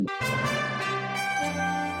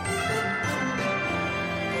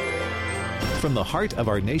From the heart of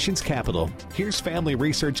our nation's capital, here's Family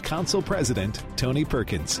Research Council President Tony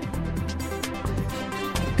Perkins.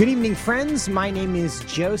 Good evening, friends. My name is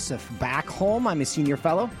Joseph Backholm. I'm a senior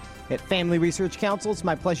fellow at Family Research Council. It's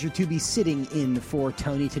my pleasure to be sitting in for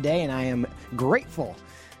Tony today, and I am grateful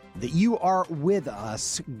that you are with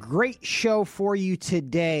us. Great show for you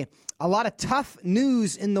today. A lot of tough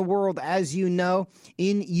news in the world, as you know,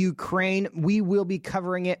 in Ukraine. We will be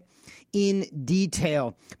covering it in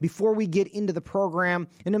detail. Before we get into the program,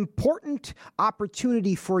 an important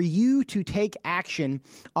opportunity for you to take action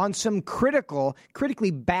on some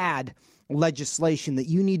critically bad legislation that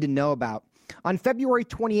you need to know about. On February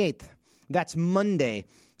 28th, that's Monday,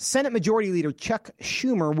 Senate Majority Leader Chuck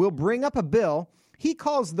Schumer will bring up a bill he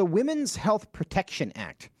calls the Women's Health Protection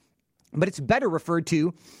Act, but it's better referred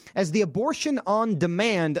to as the Abortion on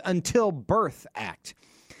Demand Until Birth Act.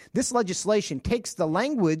 This legislation takes the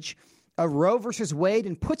language of Roe versus Wade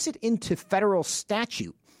and puts it into federal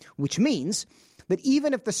statute, which means that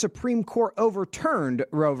even if the Supreme Court overturned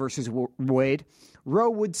Roe versus Wade, Roe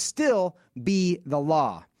would still be the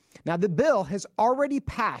law. Now, the bill has already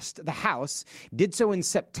passed the House, did so in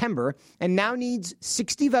September, and now needs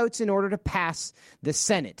 60 votes in order to pass the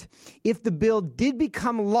Senate. If the bill did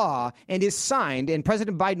become law and is signed, and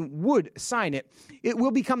President Biden would sign it, it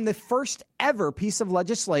will become the first ever piece of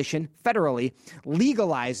legislation federally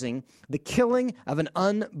legalizing the killing of an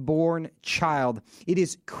unborn child. It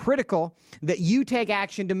is critical that you take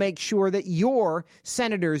action to make sure that your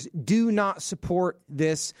senators do not support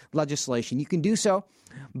this legislation. You can do so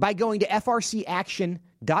by going to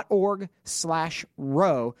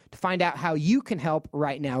frcaction.org/Roe to find out how you can help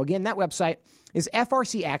right now. Again, that website is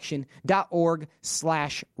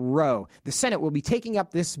frcaction.org/Roe. The Senate will be taking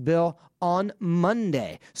up this bill on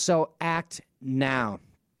Monday, so act now.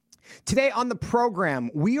 Today on the program,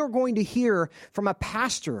 we are going to hear from a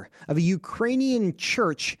pastor of a Ukrainian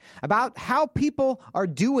church about how people are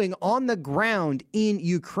doing on the ground in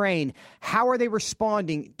Ukraine. How are they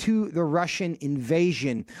responding to the Russian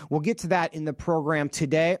invasion? We'll get to that in the program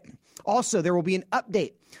today. Also, there will be an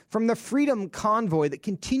update from the Freedom Convoy that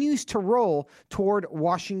continues to roll toward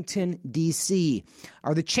Washington, D.C.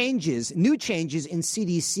 Are the new changes in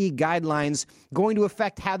CDC guidelines going to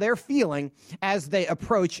affect how they're feeling as they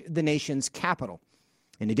approach the nation's capital?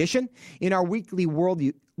 In addition, in our weekly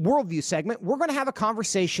worldview segment, we're going to have a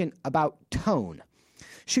conversation about tone.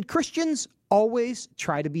 Should Christians always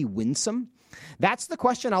try to be winsome? That's the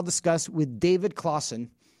question I'll discuss with David Closson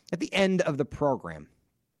at the end of the program.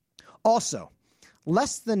 Also,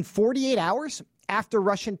 less than 48 hours after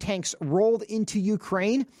Russian tanks rolled into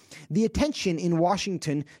Ukraine, the attention in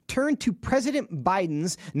Washington turned to President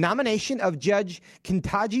Biden's nomination of Judge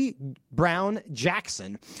Ketanji Brown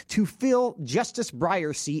Jackson to fill Justice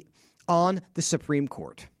Breyer's seat on the Supreme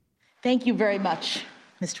Court. Thank you very much,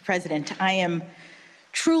 Mr. President. I am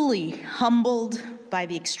truly humbled by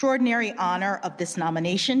the extraordinary honor of this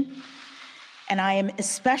nomination, and I am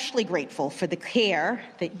especially grateful for the care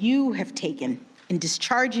that you have taken in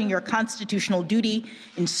discharging your constitutional duty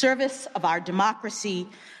in service of our democracy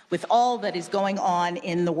with all that is going on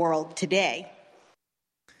in the world today.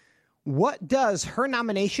 What does her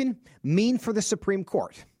nomination mean for the Supreme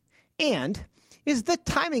Court? And is the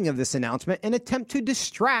timing of this announcement an attempt to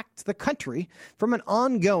distract the country from an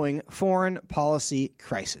ongoing foreign policy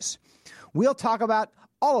crisis? We'll talk about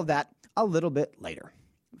all of that a little bit later.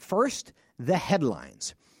 First, the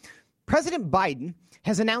headlines. President Biden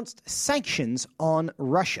has announced sanctions on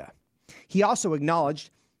Russia. He also acknowledged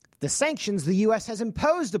the sanctions the U.S. has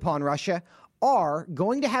imposed upon Russia are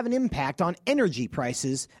going to have an impact on energy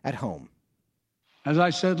prices at home. As I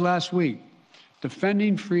said last week,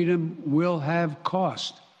 defending freedom will have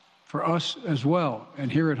cost for us as well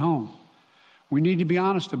and here at home. We need to be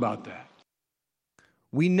honest about that.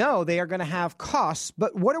 We know they are going to have costs,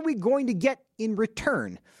 but what are we going to get in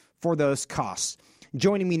return for those costs?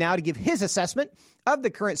 Joining me now to give his assessment of the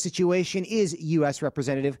current situation is U.S.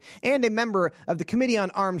 Representative and a member of the Committee on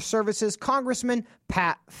Armed Services, Congressman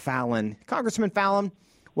Pat Fallon. Congressman Fallon,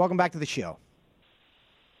 welcome back to the show.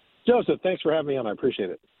 Joseph, thanks for having me on. I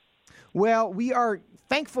appreciate it. Well, we are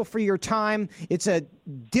thankful for your time. It's a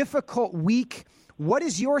difficult week. What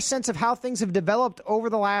is your sense of how things have developed over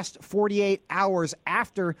the last 48 hours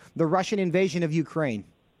after the Russian invasion of Ukraine?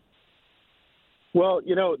 Well,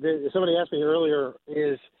 you know, somebody asked me earlier,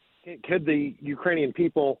 could the Ukrainian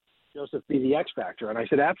people, Joseph, be the X factor? And I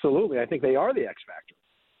said, absolutely. I think they are the X factor.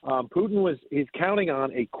 Putin is counting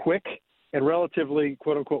on a quick and relatively,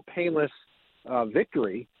 quote unquote, painless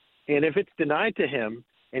victory. And if it's denied to him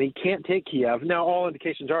and he can't take Kiev, now all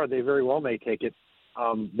indications are they very well may take it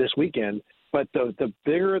this weekend. But the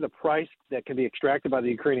bigger the price that can be extracted by the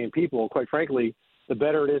Ukrainian people, quite frankly, the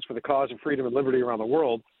better it is for the cause of freedom and liberty around the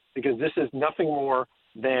world, because this is nothing more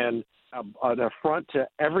than an affront to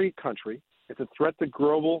every country. It's a threat to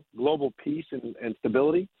global peace and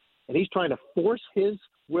stability. And he's trying to force his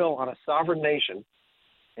will on a sovereign nation.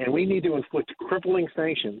 And we need to inflict crippling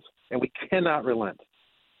sanctions, and we cannot relent.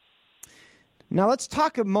 Now, let's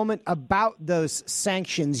talk a moment about those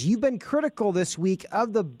sanctions. You've been critical this week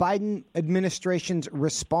of the Biden administration's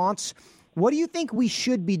response. What do you think we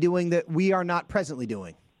should be doing that we are not presently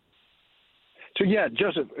doing? So, yeah,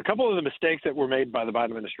 Joseph, a couple of the mistakes that were made by the Biden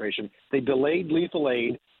administration, they delayed lethal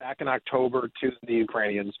aid back in October to the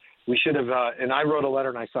Ukrainians. We should have, and I wrote a letter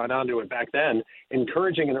and I signed on to it back then,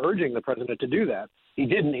 encouraging and urging the president to do that. He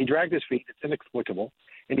didn't. He dragged his feet. It's inexplicable.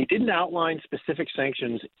 And he didn't outline specific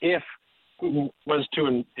sanctions if Putin was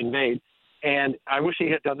to invade. And I wish he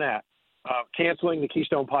had done that. Canceling the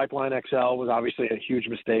Keystone Pipeline XL was obviously a huge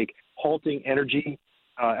mistake. Halting energy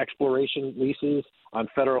exploration leases on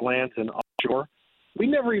federal lands and offshore. We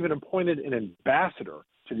never even appointed an ambassador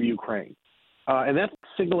to the Ukraine. And that's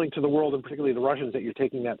signaling to the world, and particularly the Russians, that you're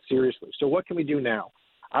taking that seriously. So what can we do now?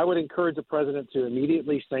 I would encourage the president to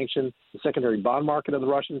immediately sanction the secondary bond market of the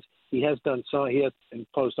Russians. He has done so. He has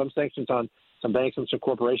imposed some sanctions on some banks and some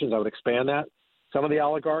corporations. I would expand that. Some of the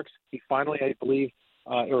oligarchs, he finally, I believe,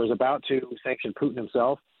 or is about to sanction Putin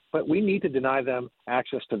himself. But we need to deny them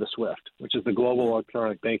access to the SWIFT, which is the global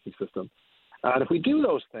electronic banking system. And if we do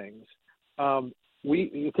those things,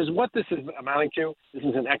 because what this is amounting to, this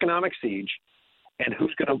is an economic siege, and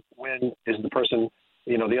who's going to win is the person,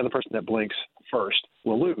 the other person that blinks first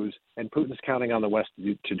will lose, and Putin's counting on the West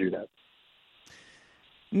to do that.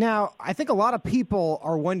 Now, I think a lot of people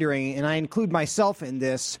are wondering, and I include myself in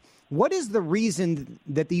this, what is the reason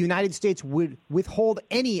that the United States would withhold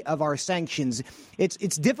any of our sanctions? It's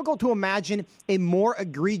difficult to imagine a more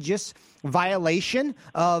egregious violation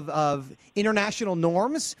of international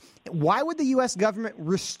norms. Why would the U.S. government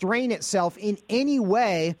restrain itself in any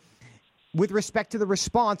way with respect to the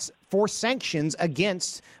response for sanctions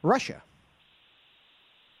against Russia?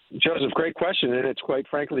 Joseph, great question. And it's quite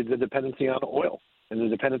frankly the dependency on oil and the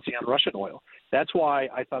dependency on Russian oil. That's why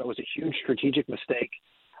I thought it was a huge strategic mistake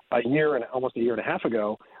almost a year and a half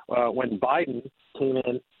ago when Biden came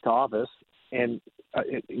into office and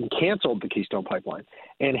canceled the Keystone Pipeline.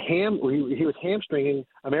 And he was hamstringing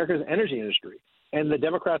America's energy industry. And the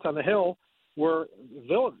Democrats on the Hill were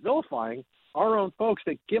vilifying our own folks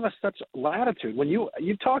that give us such latitude. When you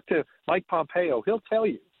talk to Mike Pompeo, he'll tell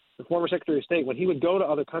you, the former Secretary of State, when he would go to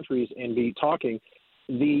other countries and be talking,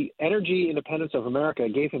 the energy independence of America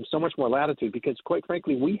gave him so much more latitude because, quite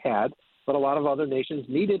frankly, we had what a lot of other nations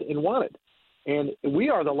needed and wanted. And we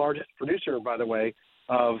are the largest producer, by the way,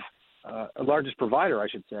 largest provider, I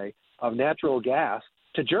should say, of natural gas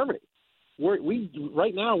to Germany.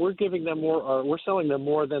 Right now we're giving them more, or we're selling them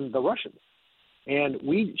more than the Russians. And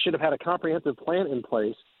we should have had a comprehensive plan in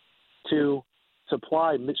place to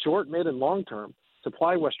supply short, mid, and long term,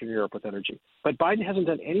 supply Western Europe with energy. But Biden hasn't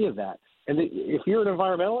done any of that. And if you're an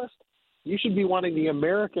environmentalist, you should be wanting the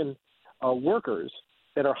American workers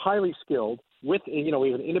that are highly skilled with,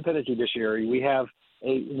 we have an independent judiciary. We have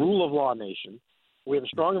a rule of law nation. We have a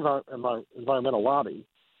strong environmental lobby.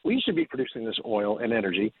 We should be producing this oil and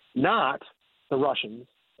energy, not the Russians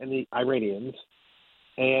and the Iranians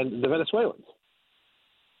and the Venezuelans.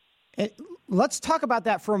 And let's talk about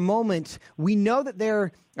that for a moment. We know that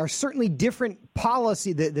there are certainly different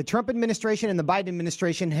policy. The Trump administration and the Biden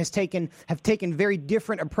administration have taken very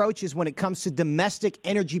different approaches when it comes to domestic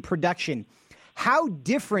energy production. How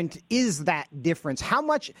different is that difference? How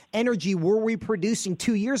much energy were we producing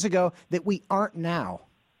 2 years ago that we aren't now?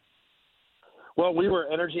 Well, we were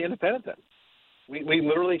energy independent then. We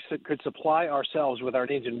literally could supply ourselves with our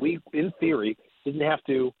needs, and we, in theory, didn't have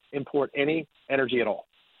to import any energy at all.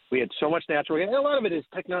 We had so much natural gas. And a lot of it is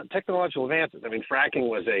technological advances. I mean, fracking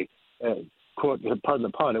was quote, pardon the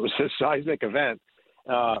pun, it was a seismic event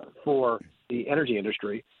for the energy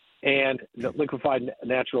industry. And the liquefied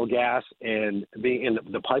natural gas and being in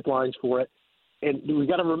the pipelines for it. And we've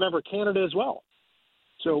got to remember Canada as well.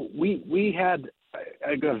 So we had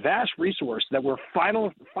a vast resource that we're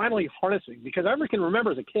finally harnessing, because I can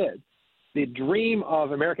remember as a kid, the dream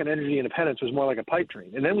of American energy independence was more like a pipe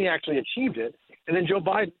dream. And then we actually achieved it. And then Joe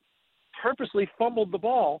Biden purposely fumbled the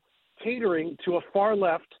ball, catering to a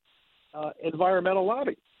far-left environmental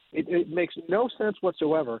lobby. It makes no sense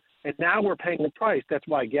whatsoever. And now we're paying the price. That's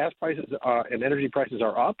why gas prices and energy prices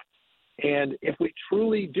are up. And if we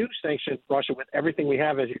truly do sanction Russia with everything we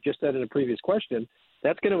have, as you just said in a previous question,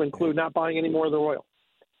 that's going to include not buying any more of their oil.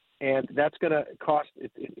 and that's going to cost.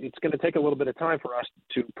 It's going to take a little bit of time for us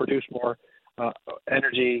to produce more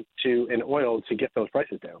energy and oil to get those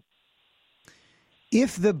prices down.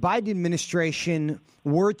 If the Biden administration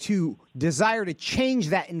were to desire to change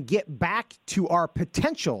that and get back to our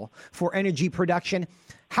potential for energy production,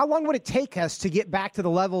 how long would it take us to get back to the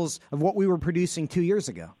levels of what we were producing 2 years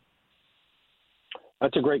ago?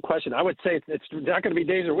 That's a great question. I would say it's not going to be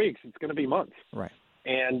days or weeks. It's going to be months. Right.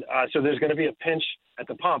 And so there's going to be a pinch at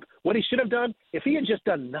the pump. What he should have done, if he had just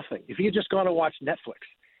done nothing, if he had just gone and watched Netflix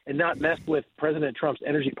and not messed with President Trump's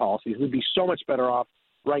energy policies, we'd be so much better off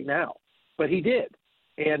right now. But he did.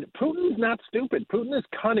 And Putin's not stupid. Putin is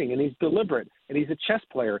cunning, and he's deliberate, and he's a chess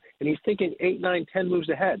player, and he's thinking 8, 9, 10 moves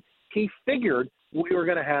ahead. He figured we were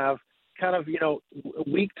going to have kind of,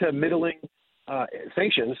 weak to middling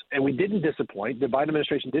sanctions, and we didn't disappoint. The Biden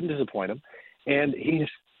administration didn't disappoint him, and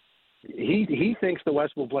he thinks the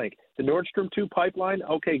West will blink. The Nord Stream 2 pipeline,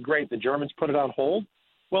 okay, great. The Germans put it on hold.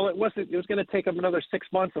 Well, it was going to take them another 6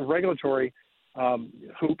 months of regulatory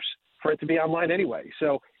hoops for it to be online anyway.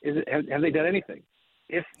 So have they done anything?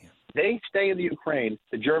 If they stay in the Ukraine,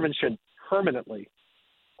 the Germans should permanently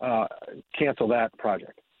cancel that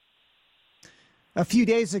project. A few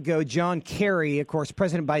days ago, John Kerry, of course,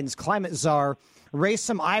 President Biden's climate czar, raised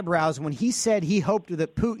some eyebrows when he said he hoped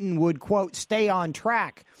that Putin would, quote, stay on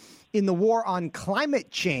track in the war on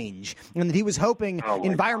climate change, and that he was hoping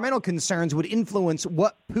environmental concerns would influence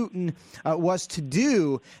what Putin was to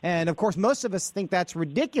do. And, of course, most of us think that's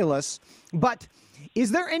ridiculous, but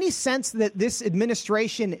is there any sense that this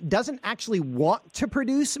administration doesn't actually want to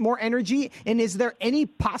produce more energy? And is there any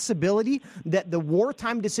possibility that the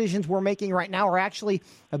wartime decisions we're making right now are actually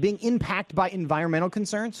being impacted by environmental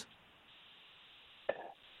concerns?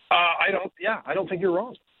 I don't think you're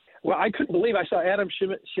wrong. Well, I couldn't believe I saw Adam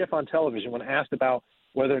Schiff on television when asked about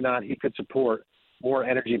whether or not he could support more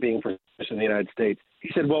energy being produced in the United States.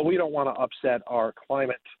 He said, well, we don't want to upset our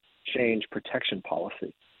climate change protection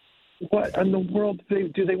policy. What in the world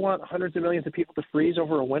do they want hundreds of millions of people to freeze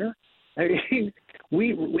over a winter? I mean,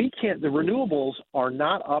 we can't. The renewables are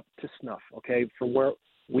not up to snuff. Okay, for where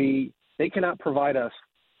they cannot provide us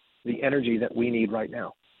the energy that we need right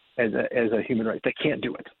now as a human race. They can't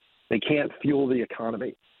do it. They can't fuel the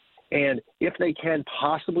economy. And if they can,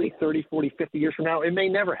 possibly 30, 40, 50 years from now, it may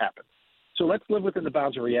never happen. So let's live within the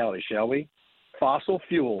bounds of reality, shall we? Fossil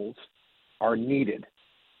fuels are needed,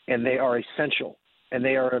 and they are essential. And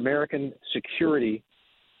they are an American security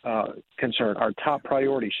concern. Our top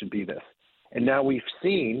priority should be this. And now we've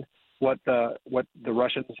seen what the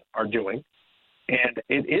Russians are doing, and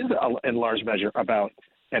it is in large measure about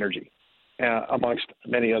energy, amongst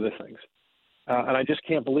many other things. And I just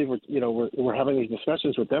can't believe we're having these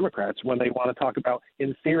discussions with Democrats when they want to talk about,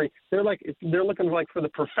 in theory, they're looking like for the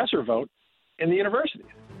professor vote in the universities.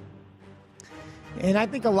 And I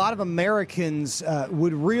think a lot of Americans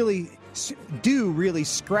would really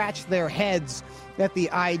scratch their heads at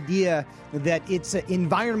the idea that it's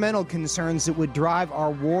environmental concerns that would drive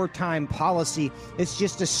our wartime policy. It's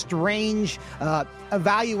just a strange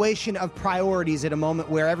evaluation of priorities at a moment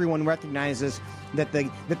where everyone recognizes that the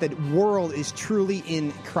world is truly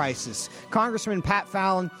in crisis. Congressman Pat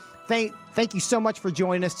Fallon, thank you so much for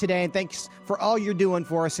joining us today, and thanks for all you're doing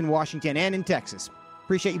for us in Washington and in Texas.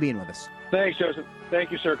 Appreciate you being with us. Thanks, Joseph.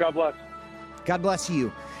 Thank you, sir. God bless. God bless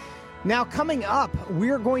you. Now, coming up,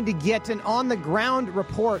 we're going to get an on-the-ground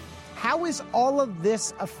report. How is all of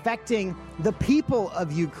this affecting the people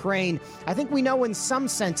of Ukraine? I think we know in some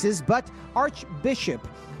senses, but Archbishop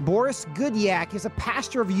Borys Gudziak is a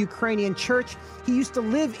pastor of a Ukrainian church. He used to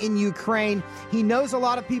live in Ukraine. He knows a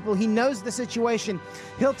lot of people. He knows the situation.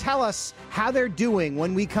 He'll tell us how they're doing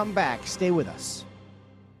when we come back. Stay with us.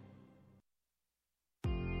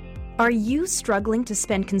 Are you struggling to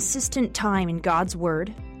spend consistent time in God's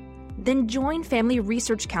Word? Then join Family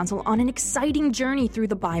Research Council on an exciting journey through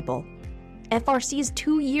the Bible. FRC's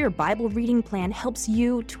 2-year Bible reading plan helps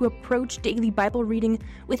you to approach daily Bible reading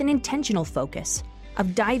with an intentional focus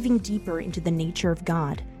of diving deeper into the nature of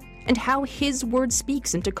God and how His Word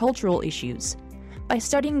speaks into cultural issues. By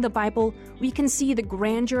studying the Bible, we can see the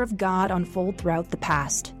grandeur of God unfold throughout the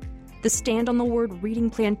past. The Stand on the Word reading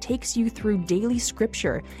plan takes you through daily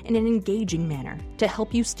scripture in an engaging manner to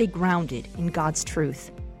help you stay grounded in God's truth.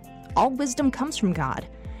 All wisdom comes from God,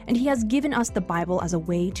 and He has given us the Bible as a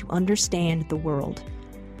way to understand the world.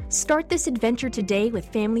 Start this adventure today with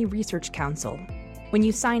Family Research Council. When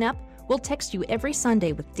you sign up, we'll text you every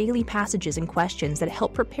Sunday with daily passages and questions that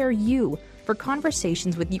help prepare you for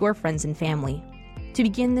conversations with your friends and family. To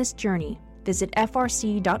begin this journey, visit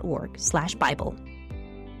frc.org/Bible.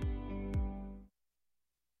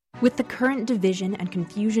 With the current division and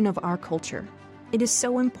confusion of our culture, it is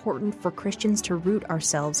so important for Christians to root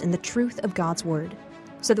ourselves in the truth of God's Word,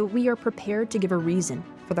 so that we are prepared to give a reason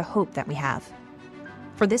for the hope that we have.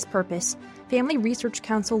 For this purpose, Family Research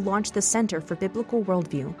Council launched the Center for Biblical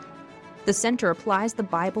Worldview. The center applies the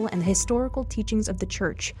Bible and the historical teachings of the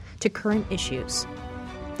Church to current issues.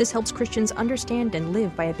 This helps Christians understand and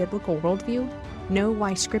live by a biblical worldview, know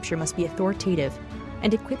why Scripture must be authoritative,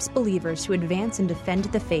 and equips believers to advance and defend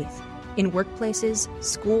the faith in workplaces,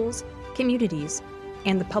 schools, communities,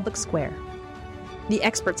 and the public square. The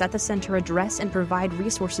experts at the center address and provide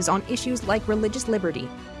resources on issues like religious liberty,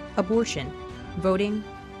 abortion, voting,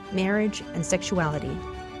 marriage, and sexuality.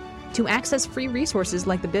 To access free resources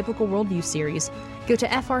like the Biblical Worldview series, go to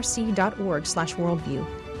frc.org/worldview.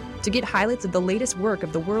 To get highlights of the latest work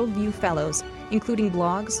of the Worldview Fellows, including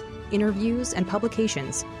blogs, interviews, and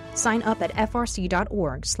publications, sign up at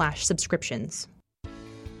frc.org/subscriptions.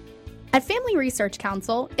 At Family Research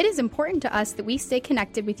Council, it is important to us that we stay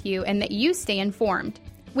connected with you and that you stay informed.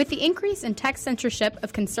 With the increase in text censorship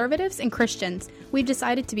of conservatives and Christians, we've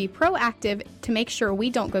decided to be proactive to make sure we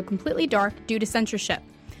don't go completely dark due to censorship.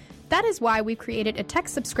 That is why we've created a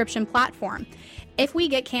text subscription platform. If we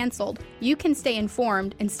get canceled, you can stay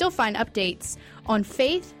informed and still find updates on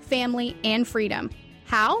faith, family, and freedom.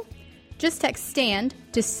 How? Just text STAND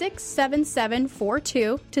to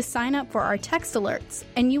 67742 to sign up for our text alerts,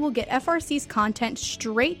 and you will get FRC's content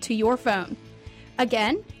straight to your phone.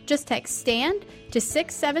 Again, just text STAND to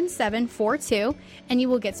 67742, and you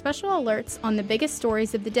will get special alerts on the biggest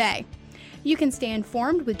stories of the day. You can stay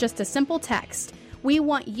informed with just a simple text. We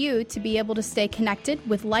want you to be able to stay connected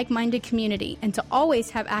with like-minded community and to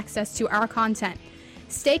always have access to our content.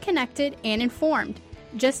 Stay connected and informed.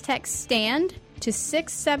 Just text STAND to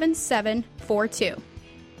 67742.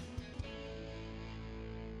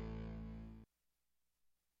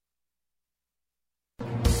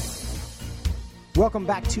 Welcome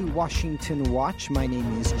back to Washington Watch. My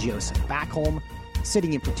name is Joseph Backholm,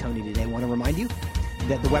 sitting in for Tony today. I want to remind you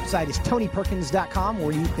that the website is tonyperkins.com,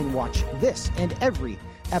 where you can watch this and every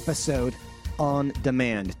episode on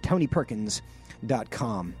demand.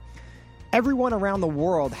 tonyperkins.com. Everyone around the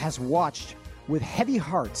world has watched with heavy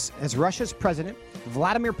hearts as Russia's President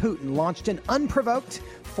Vladimir Putin launched an unprovoked,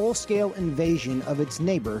 full-scale invasion of its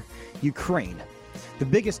neighbor, Ukraine, the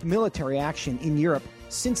biggest military action in Europe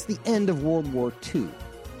since the end of World War II.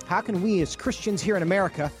 How can we as Christians here in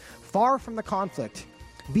America, far from the conflict,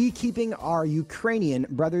 be keeping our Ukrainian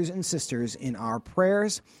brothers and sisters in our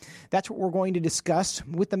prayers? That's what we're going to discuss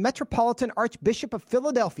with the Metropolitan Archbishop of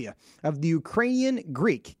Philadelphia of the Ukrainian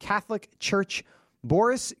Greek Catholic Church,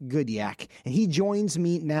 Borys Gudziak, and he joins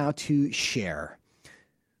me now to share.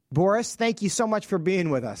 Borys, thank you so much for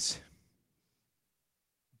being with us.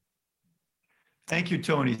 Thank you,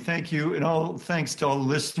 Tony. Thank you. And all thanks to all the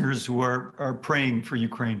listeners who are praying for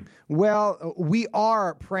Ukraine. Well, we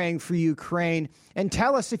are praying for Ukraine. And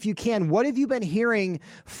tell us, if you can, what have you been hearing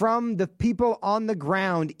from the people on the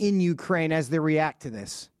ground in Ukraine as they react to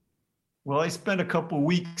this? Well, I spent a couple of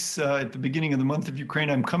weeks at the beginning of the month of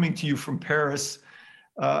Ukraine. I'm coming to you from Paris.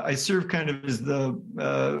 I serve kind of as the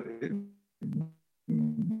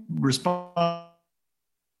response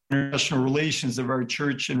international relations of our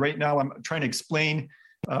church. And right now I'm trying to explain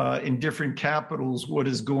in different capitals what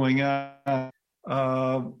is going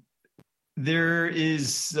on. There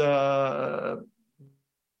is a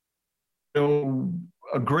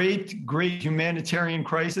great humanitarian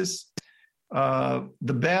crisis. The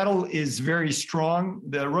battle is very strong.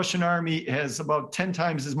 The Russian army has about 10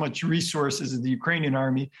 times as much resources as the Ukrainian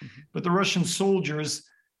army, but the Russian soldiers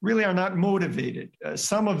really are not motivated.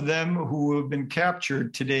 Some of them who have been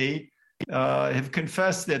captured today have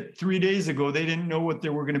confessed that 3 days ago they didn't know what they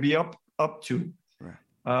were going to be up to.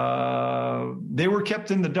 Right. They were kept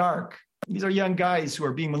in the dark. These are young guys who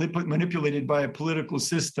are being manipulated by a political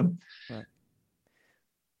system. Right.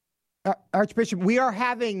 Archbishop, we are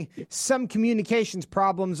having some communications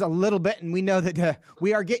problems a little bit, and we know that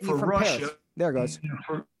we are getting you from Russia. Paris. There it goes.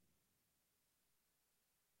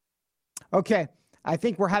 Okay. I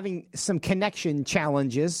think we're having some connection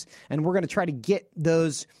challenges, and we're going to try to get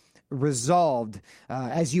those resolved.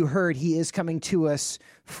 As you heard, he is coming to us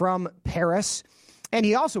from Paris, and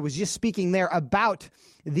he also was just speaking there about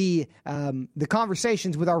the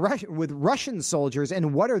conversations with with Russian soldiers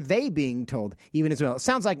and what are they being told, even as well. It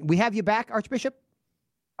sounds like we have you back, Archbishop.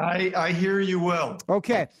 I hear you well.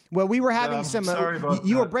 Okay. Well, we were having sorry about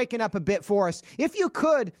you that. were breaking up a bit for us. If you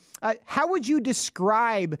could, how would you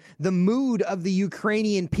describe the mood of the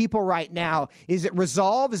Ukrainian people right now? Is it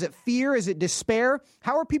resolve? Is it fear? Is it despair?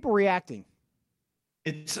 How are people reacting?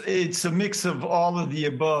 It's a mix of all of the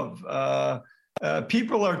above.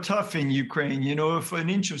 People are tough in Ukraine. You know, if an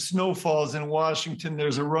inch of snow falls in Washington,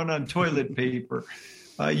 there's a run on toilet paper.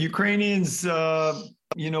 Ukrainians,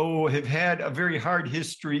 have had a very hard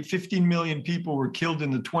history. 15 million people were killed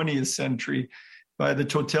in the 20th century by the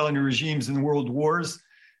totalitarian regimes in world wars.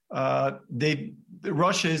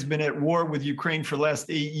 Russia has been at war with Ukraine for the last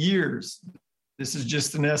 8 years. This is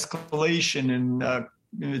just an escalation, and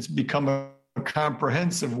it's become a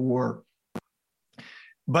comprehensive war.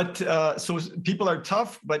 But so people are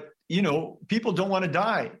tough, but, people don't want to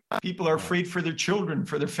die. People are afraid for their children,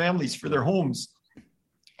 for their families, for their homes.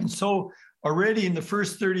 And so already in the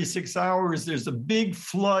first 36 hours, there's a big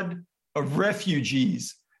flood of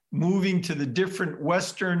refugees moving to the different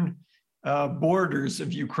western borders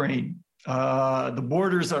of Ukraine. The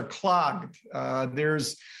borders are clogged.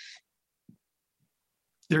 There's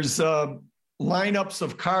lineups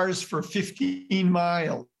of cars for 15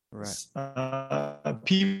 miles. Right.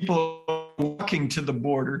 People walking to the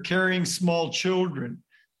border, carrying small children.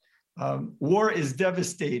 War is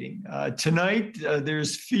devastating. Tonight,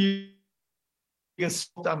 there's fear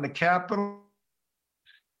on the capital.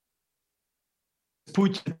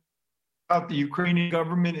 Putin out the Ukrainian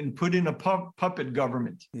government and put in a puppet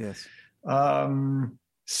government. Yes.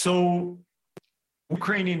 So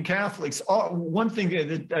Ukrainian Catholics, one thing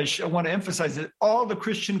that I want to emphasize is that all the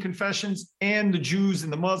Christian confessions and the Jews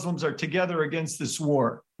and the Muslims are together against this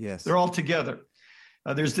war. Yes. They're all together.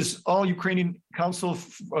 There's this all-Ukrainian Council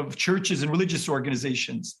of Churches and Religious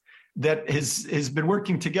Organizations that has been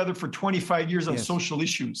working together for 25 years on social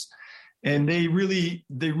issues. And they really,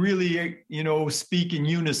 speak in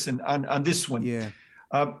unison on this one. Yeah.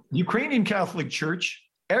 Ukrainian Catholic Church,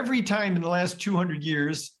 every time in the last 200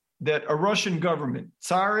 years that a Russian government,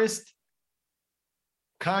 Tsarist,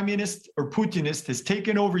 communist, or Putinist, has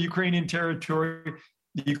taken over Ukrainian territory,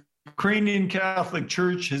 the Ukrainian Catholic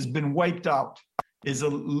Church has been wiped out, is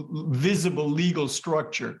a visible legal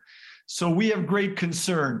structure. So we have great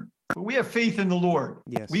concern. But we have faith in the Lord.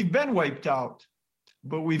 Yes. We've been wiped out,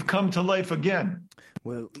 but we've come to life again.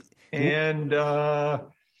 And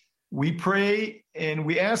we pray, and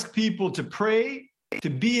we ask people to pray, to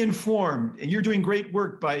be informed. And you're doing great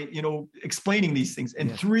work by, explaining these things. And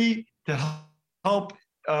 3, to help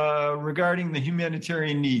regarding the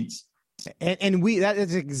humanitarian needs. And that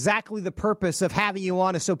is exactly the purpose of having you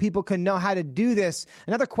on, is so people can know how to do this.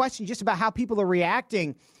 Another question just about how people are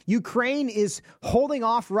reacting. Ukraine is holding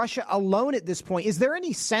off Russia alone at this point. Is there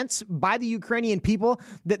any sense by the Ukrainian people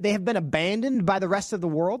that they have been abandoned by the rest of the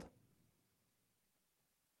world?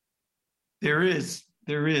 There is.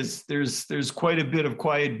 There's quite a bit of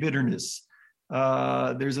quiet bitterness.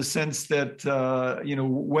 There's a sense that,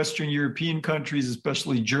 Western European countries,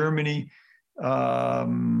 especially Germany,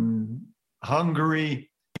 Hungary,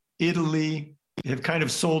 Italy, have kind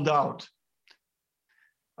of sold out.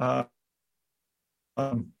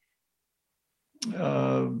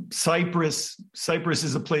 Cyprus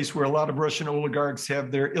is a place where a lot of Russian oligarchs have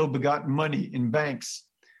their ill-begotten money in banks.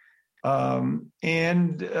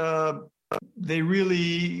 And they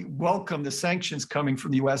really welcome the sanctions coming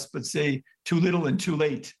from the U.S., but say too little and too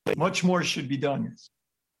late. Much more should be done.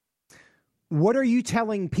 What are you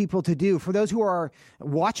telling people to do? For those who are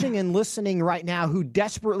watching and listening right now who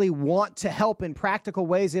desperately want to help in practical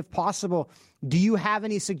ways, if possible, do you have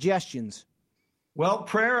any suggestions? Well,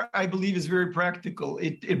 prayer, I believe, is very practical.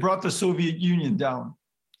 It brought the Soviet Union down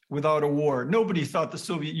without a war. Nobody thought the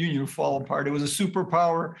Soviet Union would fall apart. It was a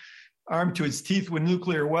superpower armed to its teeth with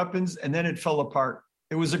nuclear weapons, and then it fell apart.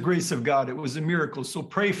 It was a grace of God. It was a miracle. So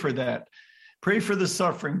pray for that. Pray for the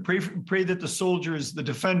suffering. Pray that the soldiers, the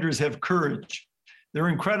defenders, have courage. They're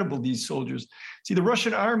incredible, these soldiers. See, the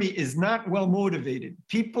Russian army is not well motivated.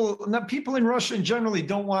 People in Russia generally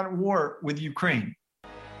don't want war with Ukraine.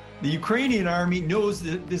 The Ukrainian army knows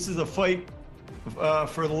that this is a fight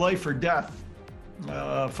for life or death,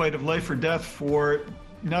 a fight of life or death for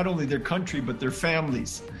not only their country, but their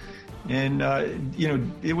families. And,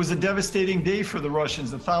 it was a devastating day for the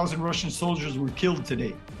Russians. 1,000 Russian soldiers were killed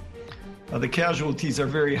today. The casualties are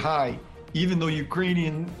very high, even though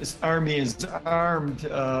Ukrainian army is armed,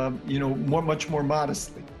 much more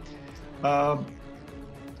modestly.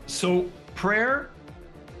 So prayer,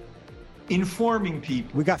 informing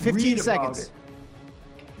people. We got 15 seconds.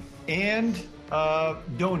 And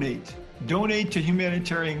donate. Donate to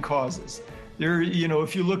humanitarian causes. There,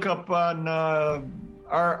 if you look up on our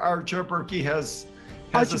Archeparchy has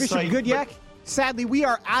Archbishop a site. Gudziak, sadly, we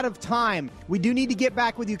are out of time. We do need to get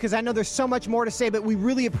back with you because I know there's so much more to say, but we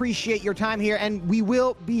really appreciate your time here, and we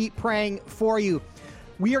will be praying for you.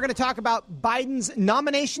 We are going to talk about Biden's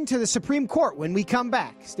nomination to the Supreme Court when we come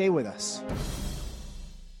back. Stay with us.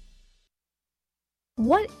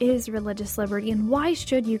 What is religious liberty and why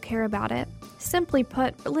should you care about it? Simply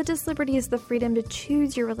put, religious liberty is the freedom to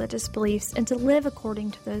choose your religious beliefs and to live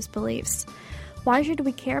according to those beliefs. Why should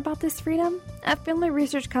we care about this freedom? At Family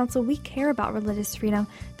Research Council, we care about religious freedom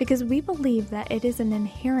because we believe that it is an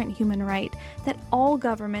inherent human right that all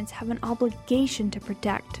governments have an obligation to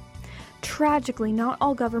protect. Tragically, not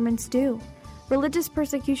all governments do. Religious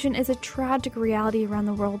persecution is a tragic reality around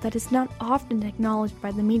the world that is not often acknowledged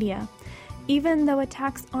by the media, even though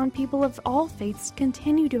attacks on people of all faiths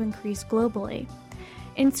continue to increase globally.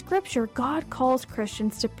 In Scripture, God calls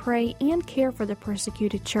Christians to pray and care for the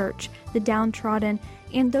persecuted church, the downtrodden,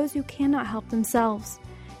 and those who cannot help themselves.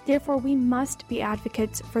 Therefore, we must be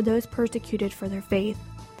advocates for those persecuted for their faith.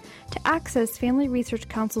 To access Family Research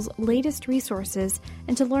Council's latest resources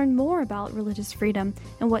and to learn more about religious freedom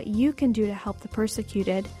and what you can do to help the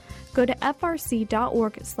persecuted, go to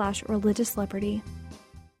frc.org/religiousliberty.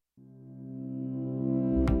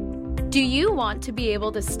 Do you want to be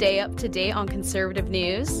able to stay up to date on conservative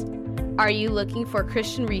news? Are you looking for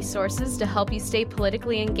Christian resources to help you stay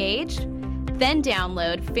politically engaged? Then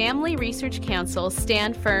download Family Research Council's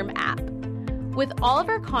Stand Firm app. With all of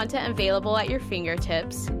our content available at your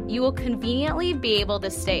fingertips, you will conveniently be able to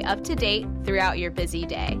stay up to date throughout your busy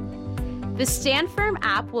day. The Stand Firm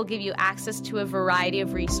app will give you access to a variety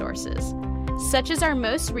of resources, such as our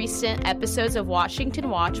most recent episodes of Washington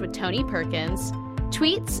Watch with Tony Perkins,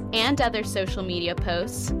 tweets and other social media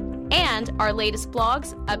posts, and our latest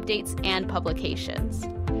blogs, updates, and publications.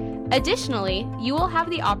 Additionally, you will have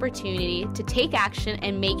the opportunity to take action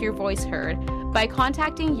and make your voice heard by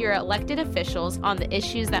contacting your elected officials on the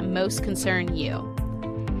issues that most concern you.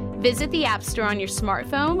 Visit the App Store on your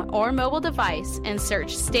smartphone or mobile device and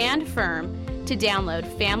search Stand Firm to download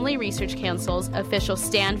Family Research Council's official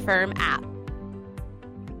Stand Firm app.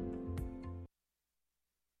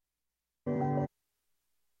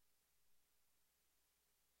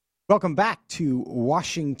 Welcome back to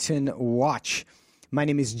Washington Watch. My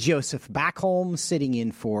name is Joseph Backholm, sitting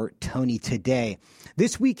in for Tony today.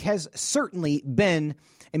 This week has certainly been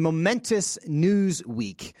a momentous news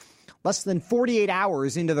week. Less than 48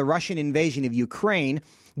 hours into the Russian invasion of Ukraine,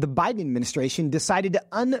 the Biden administration decided to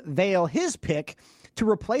unveil his pick to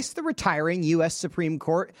replace the retiring U.S. Supreme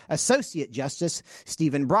Court Associate Justice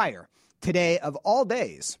Stephen Breyer. Today, of all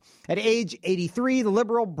days, at age 83, the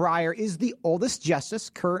liberal Breyer is the oldest justice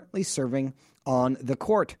currently serving on the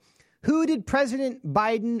court. Who did President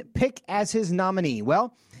Biden pick as his nominee?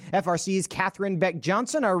 Well, FRC's Katherine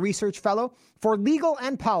Johnson, our research fellow for legal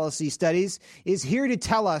and policy studies, is here to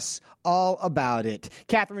tell us all about it.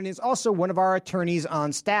 Katherine is also one of our attorneys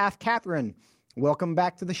on staff. Katherine, welcome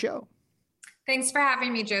back to the show. Thanks for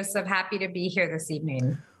having me, Joseph. Happy to be here this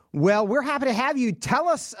evening. Well, we're happy to have you. Tell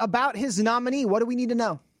us about his nominee. What do we need to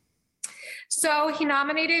know? So he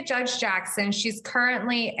nominated Judge Jackson. She's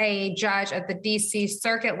currently a judge at the D.C.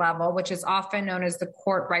 Circuit level, which is often known as the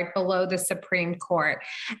court right below the Supreme Court.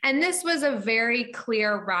 And this was a very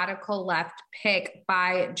clear radical left pick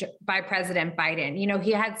by President Biden. You know,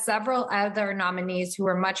 he had several other nominees who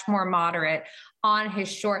were much more moderate on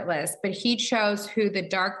his short list, but he chose who the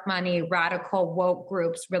dark money, radical, woke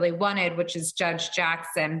groups really wanted, which is Judge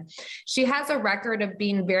Jackson. She has a record of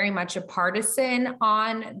being very much a partisan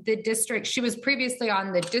on the district. She was previously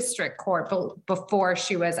on the district court before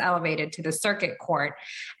she was elevated to the circuit court.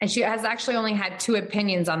 And she has actually only had 2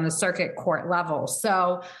 opinions on the circuit court level.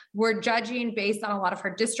 So we're judging based on a lot of her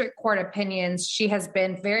district court opinions. She has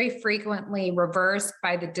been very frequently reversed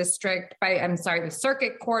by the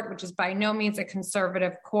circuit court, which is by no means a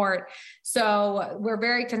conservative court. So we're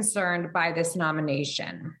very concerned by this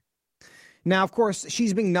nomination. Now, of course,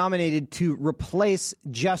 she's being nominated to replace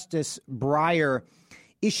Justice Breyer.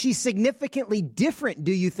 Is she significantly different,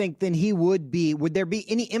 do you think, than he would be? Would there be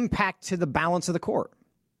any impact to the balance of the court?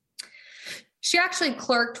 She actually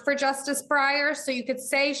clerked for Justice Breyer, so you could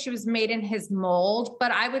say she was made in his mold,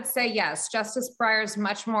 but I would say yes, Justice Breyer is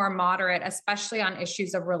much more moderate, especially on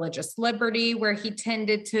issues of religious liberty, where he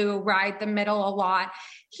tended to ride the middle a lot.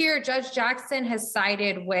 Here, Judge Jackson has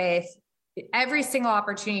sided with every single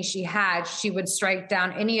opportunity she had, she would strike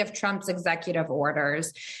down any of Trump's executive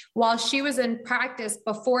orders. While she was in practice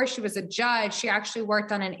before she was a judge, she actually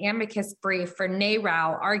worked on an amicus brief for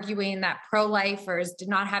NARAL, arguing that pro-lifers did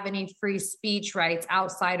not have any free speech rights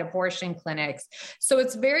outside abortion clinics. So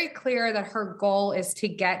it's very clear that her goal is to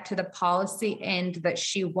get to the policy end that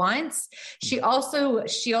she wants. She also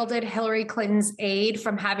shielded Hillary Clinton's aide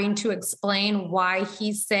from having to explain why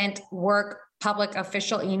he sent work public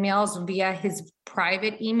official emails via his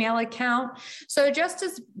private email account. So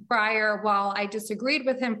Justice Breyer, while I disagreed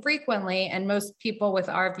with him frequently, and most people with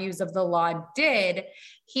our views of the law did,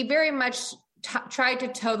 he very much tried to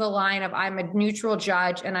toe the line of I'm a neutral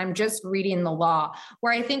judge and I'm just reading the law,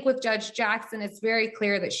 where I think with Judge Jackson, it's very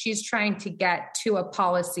clear that she's trying to get to a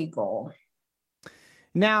policy goal.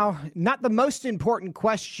 Now, not the most important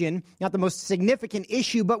question, not the most significant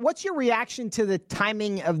issue, but what's your reaction to the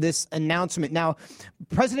timing of this announcement? Now,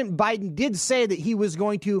 President Biden did say that he was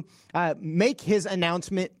going to make his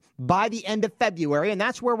announcement by the end of February, and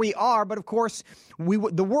that's where we are. But of course,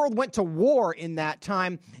 the world went to war in that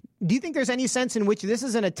time. Do you think there's any sense in which this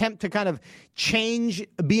is an attempt to kind of change,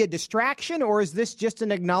 be a distraction, or is this just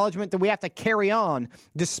an acknowledgement that we have to carry on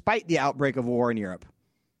despite the outbreak of war in Europe?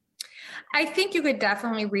 I think you could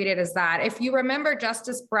definitely read it as that. If you remember,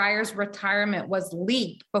 Justice Breyer's retirement was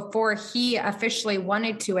leaked before he officially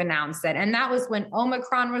wanted to announce it. And that was when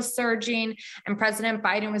Omicron was surging and President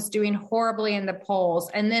Biden was doing horribly in the polls.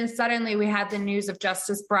 And then suddenly we had the news of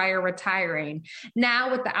Justice Breyer retiring. Now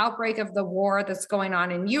with the outbreak of the war that's going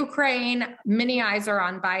on in Ukraine, many eyes are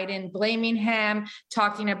on Biden, blaming him,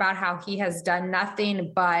 talking about how he has done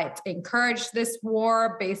nothing but encourage this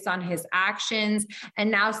war based on his actions. And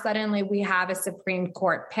now suddenly we have a Supreme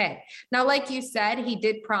Court pick. Now, like you said, he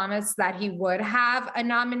did promise that he would have a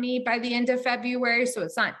nominee by the end of February, so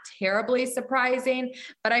it's not terribly surprising,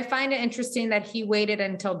 but I find it interesting that he waited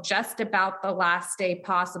until just about the last day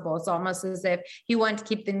possible. It's almost as if he wanted to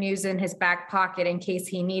keep the news in his back pocket in case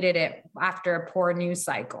he needed it after a poor news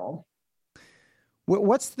cycle.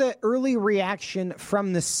 What's the early reaction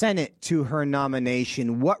from the Senate to her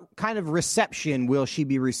nomination? What kind of reception will she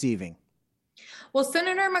be receiving? Well,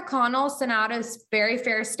 Senator McConnell sent out a very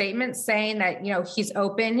fair statement saying that, he's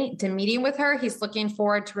open to meeting with her. He's looking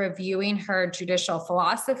forward to reviewing her judicial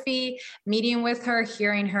philosophy, meeting with her,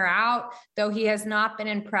 hearing her out, though he has not been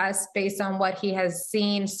impressed based on what he has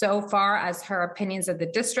seen so far as her opinions at the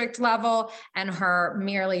district level and her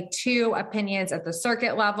merely 2 opinions at the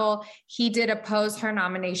circuit level. He did oppose her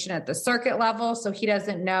nomination at the circuit level, so he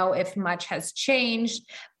doesn't know if much has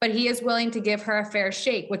changed, but he is willing to give her a fair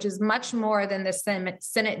shake, which is much more than the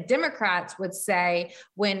Senate Democrats would say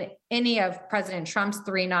when any of President Trump's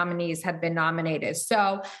 3 nominees had been nominated.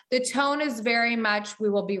 So the tone is very much, we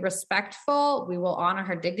will be respectful. We will honor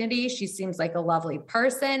her dignity. She seems like a lovely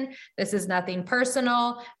person. This is nothing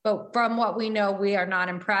personal, but from what we know, we are not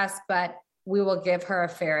impressed, but we will give her a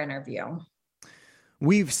fair interview.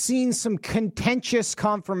 We've seen some contentious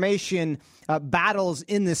confirmation battles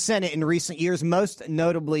in the Senate in recent years, most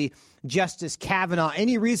notably Justice Kavanaugh.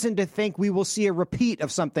 Any reason to think we will see a repeat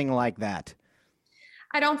of something like that?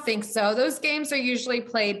 I don't think so. Those games are usually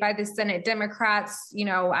played by the Senate Democrats,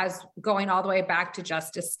 as going all the way back to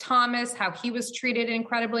Justice Thomas, how he was treated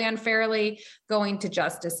incredibly unfairly, going to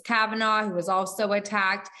Justice Kavanaugh, who was also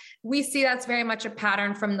attacked. We see that's very much a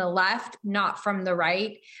pattern from the left, not from the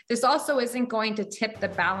right. This also isn't going to tip the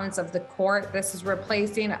balance of the court. This is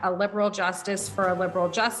replacing a liberal justice for a liberal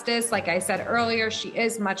justice. Like I said earlier, she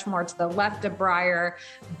is much more to the left of Breyer,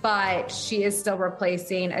 but she is still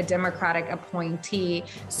replacing a Democratic appointee.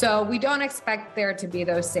 So we don't expect there to be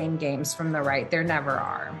those same games from the right. There never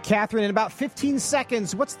are. Katherine, in about 15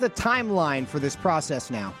 seconds, what's the timeline for this process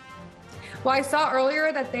now? Well, I saw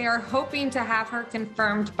earlier that they are hoping to have her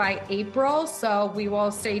confirmed by April, so we will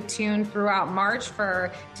stay tuned throughout March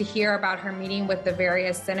to hear about her meeting with the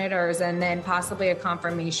various senators and then possibly a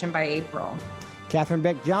confirmation by April.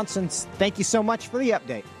 Katherine Johnson, thank you so much for the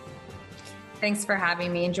update. Thanks for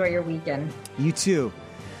having me. Enjoy your weekend. You too.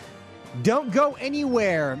 Don't go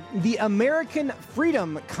anywhere. The American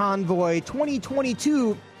Freedom Convoy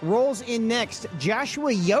 2022 rolls in next.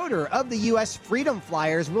 Joshua Yoder of the U.S. Freedom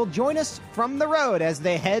Flyers will join us from the road as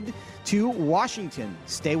they head to Washington.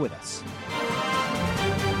 Stay with us.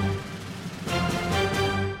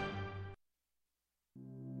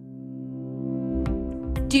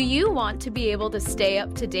 Do you want to be able to stay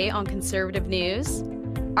up to date on conservative news?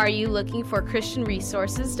 Are you looking for Christian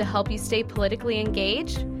resources to help you stay politically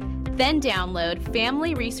engaged? Then download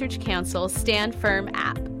Family Research Council's Stand Firm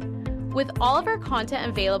app. With all of our content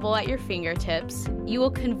available at your fingertips, you will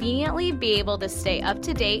conveniently be able to stay up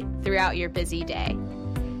to date throughout your busy day.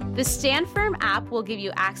 The Stand Firm app will give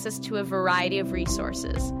you access to a variety of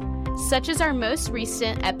resources, such as our most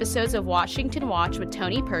recent episodes of Washington Watch with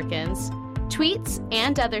Tony Perkins, tweets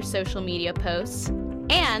and other social media posts,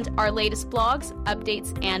 and our latest blogs,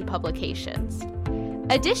 updates, and publications.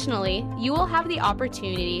 Additionally, you will have the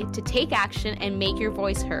opportunity to take action and make your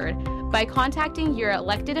voice heard by contacting your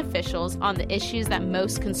elected officials on the issues that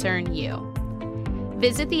most concern you.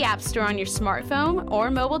 Visit the App Store on your smartphone or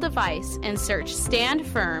mobile device and search Stand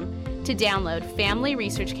Firm to download Family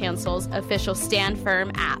Research Council's official Stand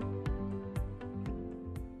Firm app.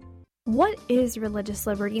 What is religious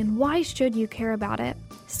liberty and why should you care about it?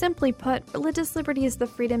 Simply put, religious liberty is the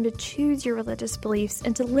freedom to choose your religious beliefs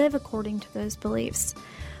and to live according to those beliefs.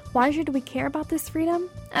 Why should we care about this freedom?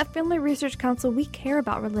 At Family Research Council, we care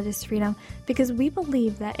about religious freedom because we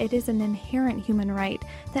believe that it is an inherent human right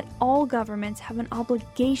that all governments have an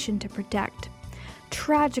obligation to protect.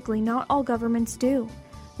 Tragically, not all governments do.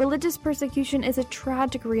 Religious persecution is a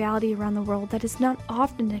tragic reality around the world that is not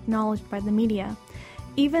often acknowledged by the media,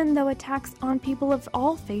 even though attacks on people of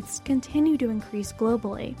all faiths continue to increase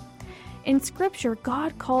globally. In Scripture,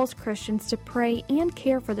 God calls Christians to pray and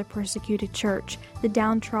care for the persecuted church, the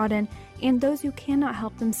downtrodden, and those who cannot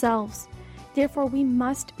help themselves. Therefore, we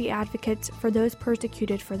must be advocates for those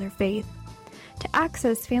persecuted for their faith. To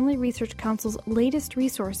access Family Research Council's latest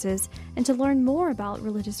resources and to learn more about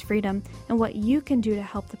religious freedom and what you can do to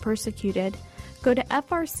help the persecuted, go to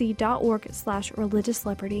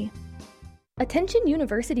frc.org/religiousliberty. Attention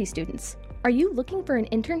university students. Are you looking for an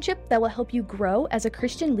internship that will help you grow as a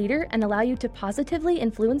Christian leader and allow you to positively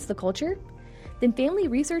influence the culture? Then Family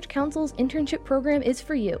Research Council's internship program is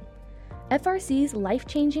for you. FRC's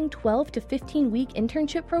life-changing 12 to 15-week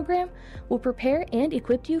internship program will prepare and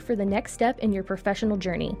equip you for the next step in your professional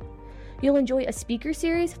journey. You'll enjoy a speaker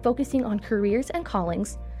series focusing on careers and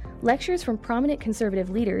callings, lectures from prominent conservative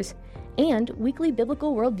leaders, and weekly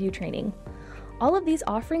Biblical Worldview training. All of these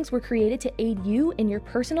offerings were created to aid you in your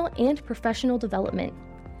personal and professional development.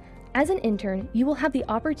 As an intern, you will have the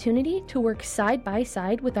opportunity to work side by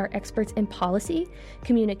side with our experts in policy,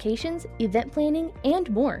 communications, event planning, and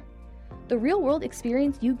more. The real-world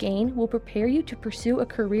experience you gain will prepare you to pursue a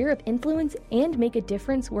career of influence and make a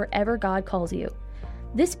difference wherever God calls you.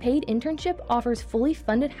 This paid internship offers fully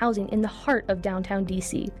funded housing in the heart of downtown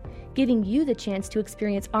DC, giving you the chance to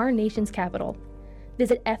experience our nation's capital.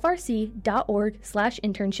 Visit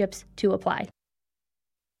frc.org/internships to apply.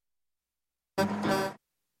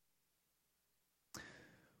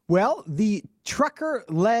 Well, the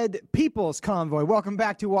trucker-led People's Convoy. Welcome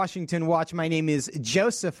back to Washington Watch. My name is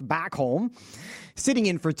Joseph Backholm, sitting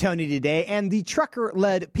in for Tony today. And the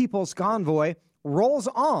trucker-led People's Convoy rolls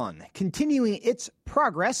on, continuing its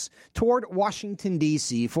progress toward Washington,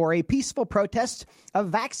 D.C. for a peaceful protest of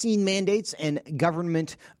vaccine mandates and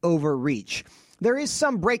government overreach. There is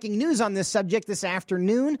some breaking news on this subject this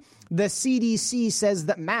afternoon. The CDC says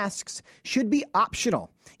that masks should be optional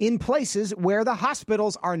in places where the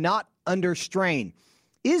hospitals are not under strain.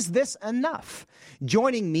 Is this enough?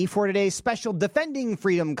 Joining me for today's special Defending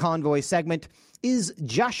Freedom Convoy segment is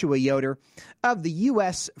Joshua Yoder of the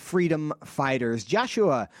U.S. Freedom Fighters.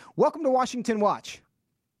 Joshua, welcome to Washington Watch.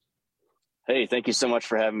 Hey, thank you so much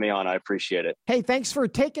for having me on. I appreciate it. Hey, thanks for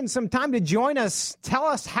taking some time to join us. Tell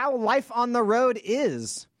us how life on the road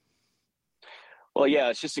is. Well, yeah,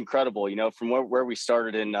 it's just incredible. You know, from where we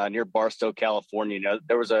started in near Barstow, California, you know,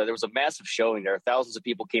 there was a massive showing there. Thousands of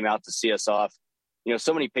people came out to see us off. You know,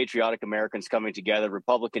 so many patriotic Americans coming together,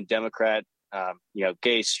 Republican, Democrat, you know,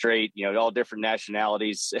 gay, straight, you know, all different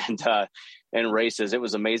nationalities and races. It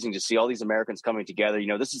was amazing to see all these Americans coming together. You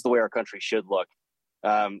know, this is the way our country should look.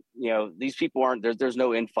 You know, these people aren't, there's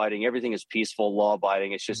no infighting. Everything is peaceful, law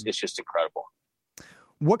abiding. It's just incredible.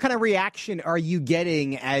 What kind of reaction are you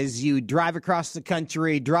getting as you drive across the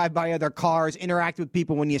country, drive by other cars, interact with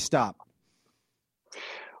people when you stop?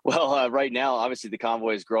 Well, right now, obviously the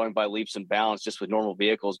convoy is growing by leaps and bounds, just with normal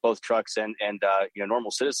vehicles, both trucks and you know, normal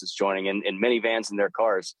citizens joining in minivans in their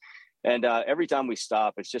cars. And every time we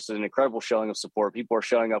stop, it's just an incredible showing of support. People are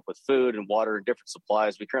showing up with food and water and different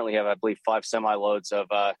supplies. We currently have, I believe, 5 semi-loads of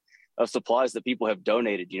supplies that people have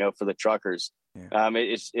donated, you know, for the truckers. Yeah.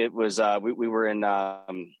 We were in,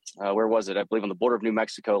 where was it? I believe on the border of New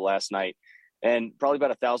Mexico last night. And probably about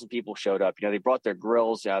 1,000 people showed up. You know, they brought their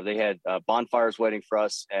grills. They had bonfires waiting for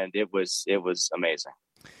us, and it was amazing.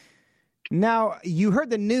 Now, you heard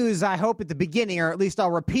the news, I hope, at the beginning, or at least I'll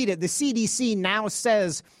repeat it. The CDC now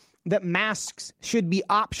says that masks should be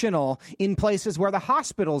optional in places where the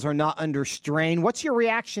hospitals are not under strain. What's your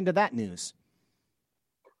reaction to that news?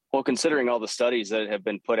 Well, considering all the studies that have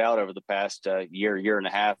been put out over the past year and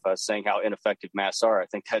a half saying how ineffective masks are, I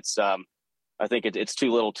think that's I think it's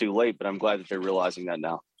too little too late, but I'm glad that they're realizing that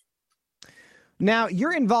now. Now,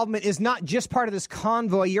 your involvement is not just part of this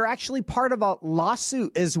convoy. You're actually part of a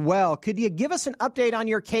lawsuit as well. Could you give us an update on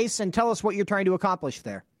your case and tell us what you're trying to accomplish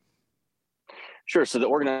there? Sure. So the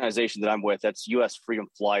organization that I'm with, that's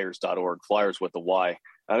usfreedomflyers.org, flyers with a Y.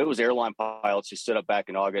 It was airline pilots who stood up back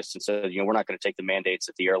in August and said, we're not going to take the mandates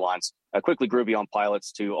at the airlines. Quickly grew beyond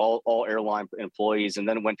pilots to all airline employees, and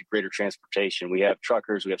then it went to greater transportation. We have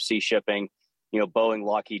truckers, we have sea shipping, Boeing,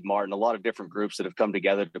 Lockheed Martin, a lot of different groups that have come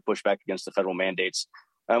together to push back against the federal mandates.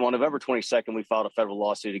 On November 22nd, we filed a federal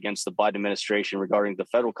lawsuit against the Biden administration regarding the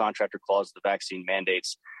federal contractor clause of the vaccine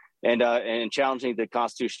mandates and challenging the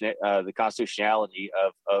constitutionality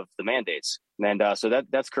of the mandates. And so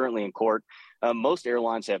that's currently in court. Most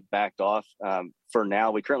airlines have backed off for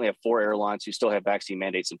now. We currently have 4 airlines who still have vaccine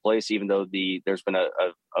mandates in place, even though there's been a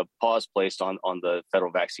pause placed on the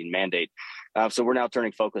federal vaccine mandate. So we're now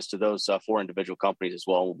turning focus to those 4 individual companies as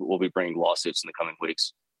well. We'll be bringing lawsuits in the coming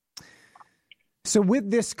weeks. So with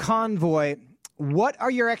this convoy, what are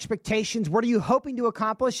your expectations? What are you hoping to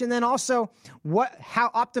accomplish? And then also, how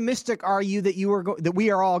optimistic are you that we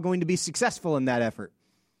are all going to be successful in that effort?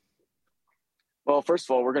 Well, first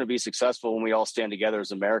of all, we're going to be successful when we all stand together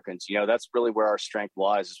as Americans. That's really where our strength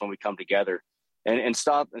lies, is when we come together and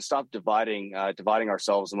stop dividing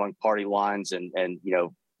ourselves among party lines and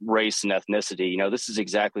race and ethnicity. This is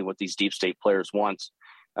exactly what these deep state players want.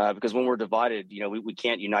 Because when we're divided, we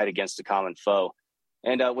can't unite against a common foe.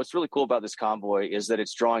 And what's really cool about this convoy is that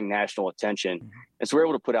it's drawing national attention. And so we're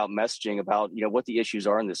able to put out messaging about, what the issues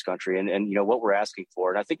are in this country and what we're asking for.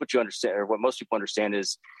 And I think what you understand, or what most people understand,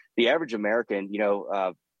 is the average American, we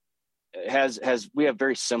have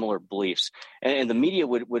very similar beliefs. And the media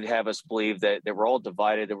would have us believe that we're all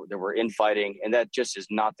divided, that we're infighting. And that just is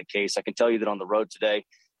not the case. I can tell you that on the road today,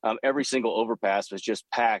 every single overpass was just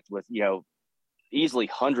packed with, easily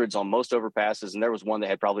hundreds on most overpasses. And there was one that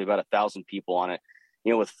had probably about 1,000 people on it,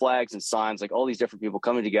 with flags and signs, like all these different people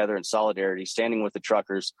coming together in solidarity, standing with the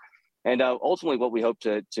truckers. And ultimately what we hope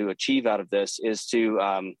to achieve out of this is to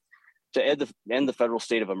end the federal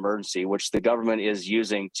state of emergency, which the government is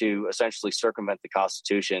using to essentially circumvent the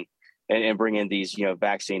Constitution and bring in these,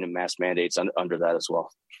 vaccine and mask mandates under that as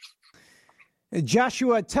well.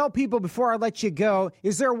 Joshua, tell people before I let you go,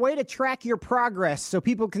 is there a way to track your progress so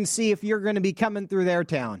people can see if you're going to be coming through their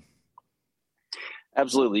town?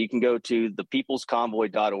 Absolutely. You can go to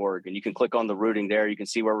thepeoplesconvoy.org and you can click on the routing there. You can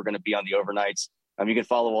see where we're going to be on the overnights. You can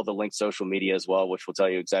follow all the linked social media as well, which will tell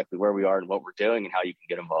you exactly where we are and what we're doing and how you can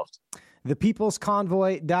get involved.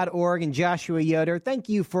 Thepeoplesconvoy.org. And Joshua Yoder, thank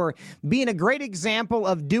you for being a great example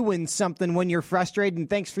of doing something when you're frustrated. And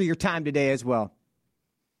thanks for your time today as well.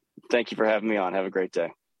 Thank you for having me on. Have a great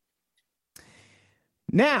day.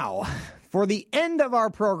 Now, for the end of our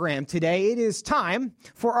program today, it is time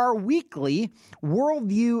for our weekly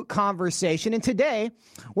worldview conversation. And today,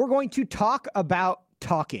 we're going to talk about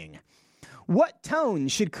talking. What tone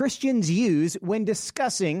should Christians use when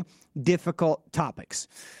discussing difficult topics?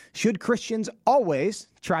 Should Christians always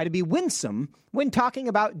try to be winsome when talking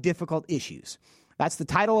about difficult issues? That's the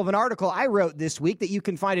title of an article I wrote this week that you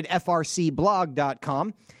can find at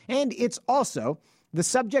frcblog.com. And it's also the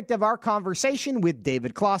subject of our conversation with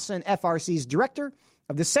David Closson, FRC's director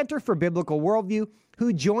of the Center for Biblical Worldview,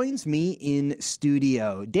 who joins me in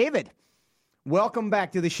studio. David, welcome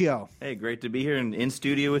back to the show. Hey, great to be here and in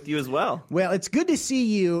studio with you as well. Well, it's good to see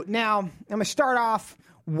you. Now, I'm going to start off.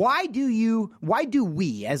 Why do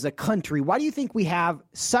we as a country, why do you think we have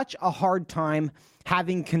such a hard time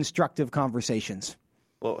having constructive conversations?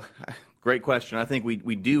 Well, great question. I think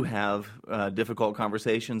we do have difficult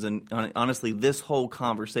conversations, and honestly, this whole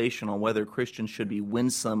conversation on whether Christians should be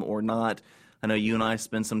winsome or not, I know you and I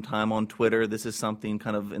spend some time on Twitter. This is something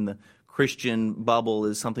kind of in the Christian bubble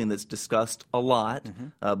is something that's discussed a lot.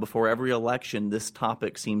 Before every election, this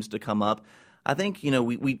topic seems to come up. I think,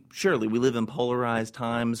 we surely we live in polarized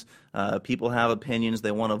times. People have opinions.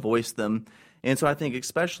 They want to voice them. And so I think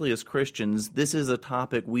especially as Christians, this is a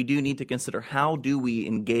topic we do need to consider. How do we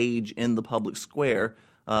engage in the public square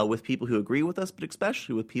with people who agree with us, but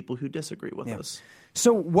especially with people who disagree with us?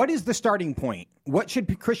 So what is the starting point? What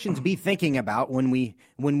should Christians be thinking about when we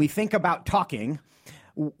think about talking?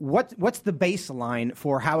 What's the baseline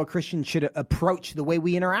for how a Christian should approach the way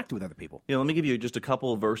we interact with other people? Let me give you just a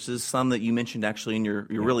couple of verses, some that you mentioned actually in your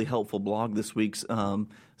really helpful blog this week, some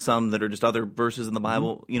that are just other verses in the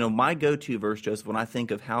Bible. My go-to verse, Joseph, when I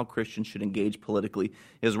think of how Christians should engage politically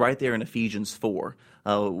is right there in Ephesians 4.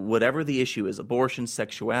 Whatever the issue is, abortion,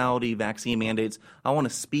 sexuality, vaccine mandates, I want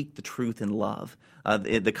to speak the truth in love.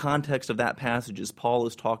 The context of that passage is Paul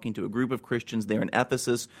is talking to a group of Christians there in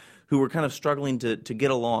Ephesus who were kind of struggling to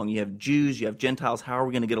get along. You have Jews, you have Gentiles. How are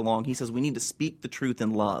we going to get along? He says we need to speak the truth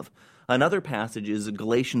in love. Another passage is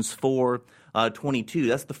Galatians 4:22.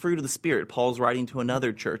 That's the fruit of the Spirit. Paul's writing to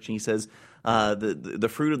another church, and he says the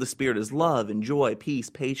fruit of the Spirit is love and joy, peace,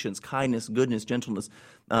 patience, kindness, goodness, gentleness.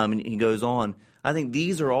 And he goes on. I think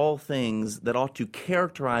these are all things that ought to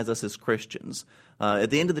characterize us as Christians. At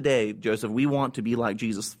the end of the day, Joseph, we want to be like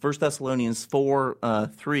Jesus. 1 Thessalonians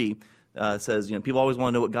 4:3 says, people always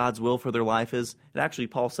want to know what God's will for their life is. And actually,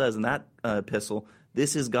 Paul says in that epistle,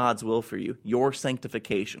 this is God's will for you, your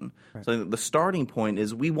sanctification. Right. So the starting point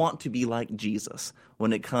is we want to be like Jesus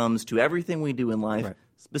when it comes to everything we do in life, right,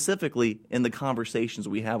 specifically in the conversations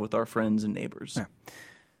we have with our friends and neighbors. Yeah.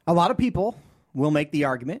 A lot of people will make the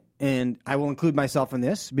argument, and I will include myself in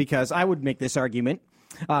this because I would make this argument.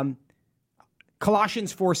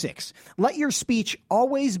 Colossians 4:6, let your speech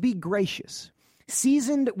always be gracious,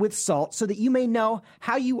 seasoned with salt, so that you may know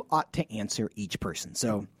how you ought to answer each person.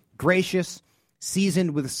 So gracious,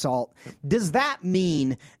 seasoned with salt. Does that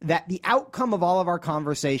mean that the outcome of all of our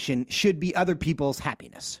conversation should be other people's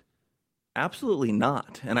happiness? Absolutely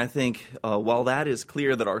not. And I think while that is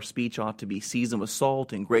clear that our speech ought to be seasoned with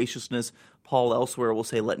salt and graciousness, Paul elsewhere will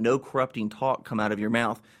say, let no corrupting talk come out of your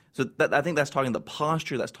mouth. So I think that's talking the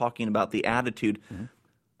posture, that's talking about the attitude. Mm-hmm.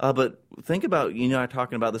 But think about, I was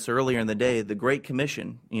talking about this earlier in the day, the Great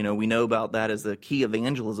Commission. We know about that as the key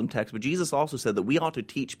evangelism text. But Jesus also said that we ought to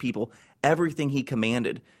teach people everything he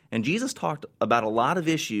commanded. And Jesus talked about a lot of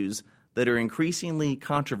issues that are increasingly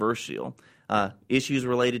controversial. Issues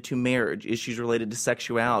related to marriage, issues related to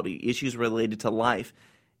sexuality, issues related to life.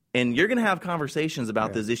 And you're going to have conversations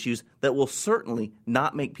about those issues that will certainly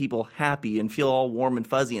not make people happy and feel all warm and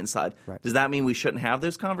fuzzy inside. Right. Does that mean we shouldn't have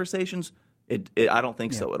those conversations? I don't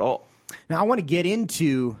think so at all. Now, I want to get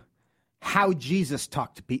into how Jesus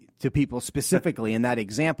talked to people specifically in that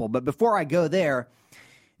example. But before I go there,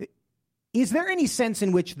 is there any sense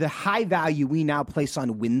in which the high value we now place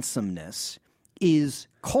on winsomeness is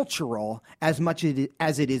cultural as much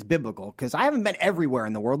as it is biblical? Because I haven't been everywhere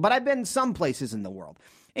in the world, but I've been some places in the world.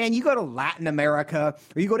 And you go to Latin America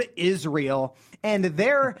or you go to Israel, and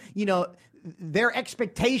their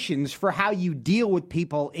expectations for how you deal with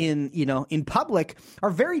people in public are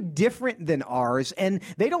very different than ours, and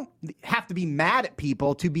they don't have to be mad at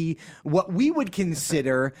people to be what we would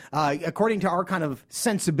consider, according to our kind of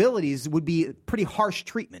sensibilities, would be pretty harsh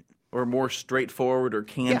treatment. Or more straightforward or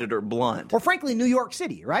candid or blunt. Or frankly, New York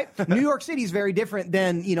City, right? New York City is very different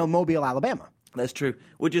than, Mobile, Alabama. That's true,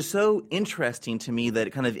 which is so interesting to me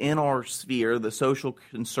that kind of in our sphere, the social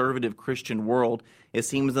conservative Christian world, it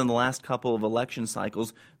seems in the last couple of election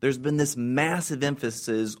cycles, there's been this massive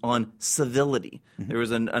emphasis on civility. Mm-hmm. There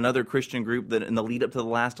was another Christian group that in the lead up to the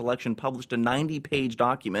last election published a 90-page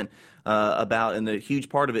document about, and a huge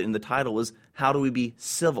part of it in the title was, how do we be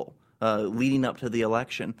civil leading up to the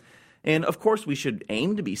election? And of course we should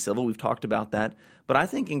aim to be civil. We've talked about that. But I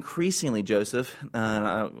think increasingly, Joseph,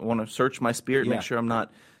 I want to search my spirit, make sure I'm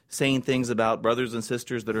not saying things about brothers and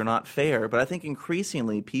sisters that are not fair. But I think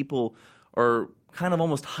increasingly people are kind of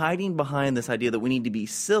almost hiding behind this idea that we need to be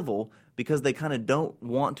civil because they kind of don't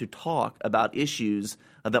want to talk about issues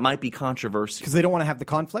that might be controversial. Because they don't want to have the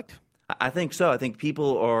conflict? I think so. I think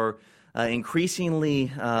people are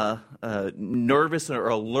increasingly nervous or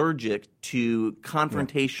allergic to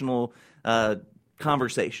confrontational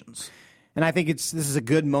conversations. And I think this is a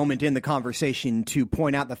good moment in the conversation to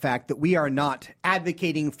point out the fact that we are not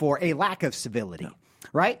advocating for a lack of civility,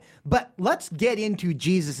 right? But let's get into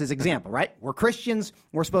Jesus' example, right? We're Christians.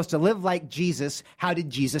 We're supposed to live like Jesus. How did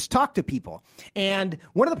Jesus talk to people? And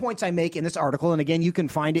one of the points I make in this article, and again, you can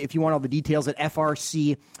find it if you want all the details at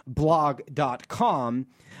frcblog.com,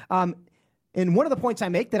 and one of the points I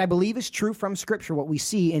make that I believe is true from Scripture, what we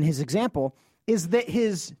see in his example, is that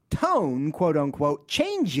his tone, quote unquote,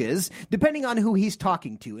 changes depending on who he's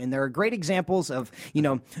talking to. And there are great examples of,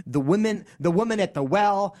 the woman at the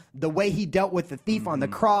well, the way he dealt with the thief on the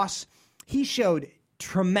cross. He showed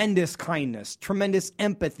tremendous kindness, tremendous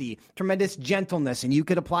empathy, tremendous gentleness. And you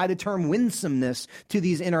could apply the term winsomeness to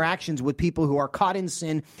these interactions with people who are caught in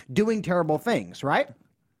sin, doing terrible things, right?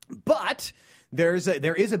 But there is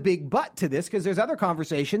a big but to this, because there's other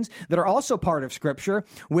conversations that are also part of Scripture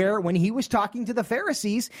where when he was talking to the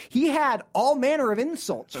Pharisees, he had all manner of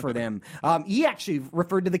insults for them. He actually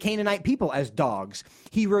referred to the Canaanite people as dogs.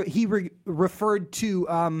 He referred to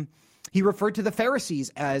the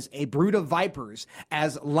Pharisees as a brood of vipers,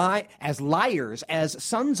 as liars, as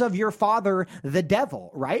sons of your father, the devil,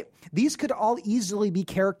 right? These could all easily be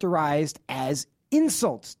characterized as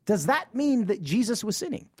insults. Does that mean that Jesus was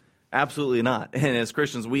sinning? Absolutely not. And as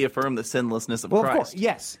Christians, we affirm the sinlessness of Christ. Of course,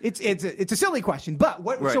 yes. It's a silly question, but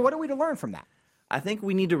so what are we to learn from that? I think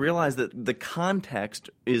we need to realize that the context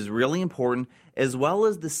is really important, as well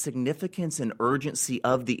as the significance and urgency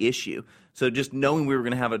of the issue. So just knowing we were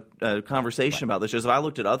going to have a conversation about this, just if I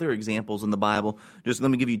looked at other examples in the Bible, just let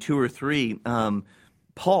me give you two or three.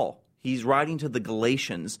 Paul, He's writing to the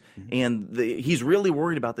Galatians, and he's really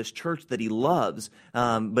worried about this church that he loves,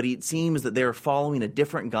 but it seems that they're following a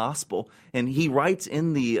different gospel. And he writes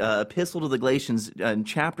in the epistle to the Galatians in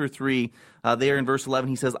chapter 3, there in verse 11,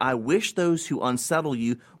 he says, "I wish those who unsettle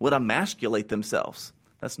you would emasculate themselves."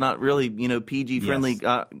 That's not really, PG-friendly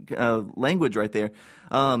language right there.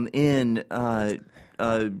 In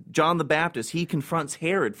John the Baptist, he confronts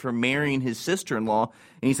Herod for marrying his sister-in-law,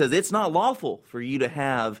 and he says, "It's not lawful for you to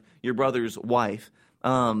have your brother's wife."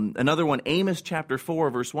 Another one, Amos chapter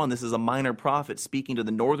 4, verse 1. This is a minor prophet speaking to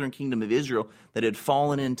the northern kingdom of Israel that had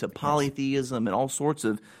fallen into polytheism and all sorts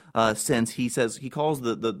of sins. He says, he calls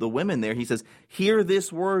the women there, he says, "Hear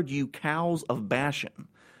this word, you cows of Bashan."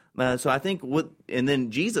 So I think and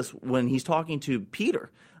then Jesus, when he's talking to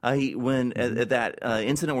Peter, at that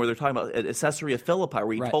incident where they're talking about at Caesarea Philippi,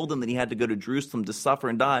 where he told them that he had to go to Jerusalem to suffer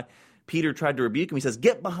and die, Peter tried to rebuke him. He says,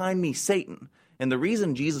 "Get behind me, Satan." And the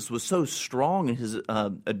reason Jesus was so strong in his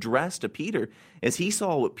address to Peter is he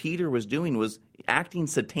saw what Peter was doing was acting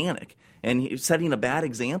satanic and setting a bad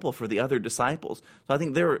example for the other disciples. So I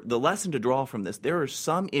think the lesson to draw from this, there are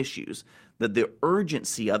some issues that the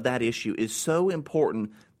urgency of that issue is so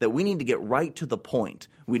important that we need to get right to the point.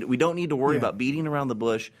 We don't need to worry about beating around the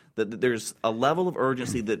bush, that there's a level of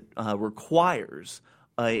urgency that requires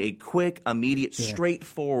a quick, immediate,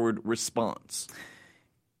 straightforward response.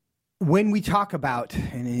 When we talk about,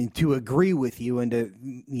 and to agree with you, and to,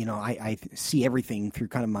 I see everything through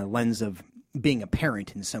kind of my lens of being a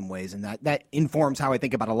parent in some ways, and that informs how I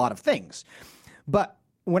think about a lot of things. But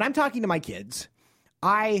when I'm talking to my kids,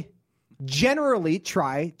 I generally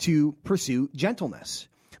try to pursue gentleness.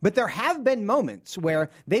 But there have been moments where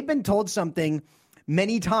they've been told something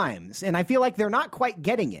many times, and I feel like they're not quite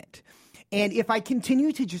getting it. And if I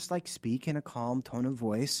continue to just speak in a calm tone of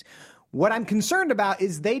voice, what I'm concerned about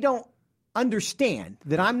is they don't understand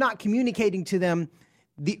that I'm not communicating to them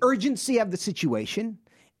the urgency of the situation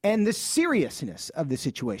and the seriousness of the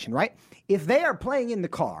situation, right? If they are playing in the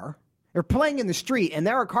car or playing in the street and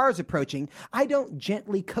there are cars approaching, I don't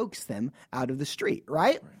gently coax them out of the street,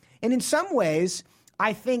 right? And in some ways,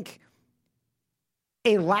 I think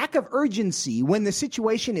a lack of urgency when the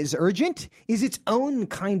situation is urgent is its own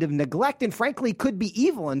kind of neglect and frankly could be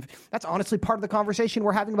evil. And that's honestly part of the conversation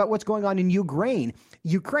we're having about what's going on in Ukraine.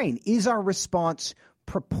 Is our response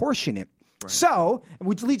proportionate? Right. So,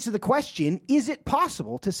 which leads to the question, is it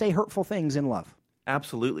possible to say hurtful things in love?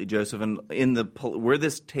 Absolutely, Joseph. And where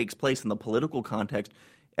this takes place in the political context,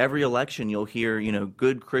 every election you'll hear,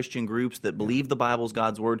 good Christian groups that believe the Bible's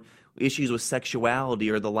God's word, issues with sexuality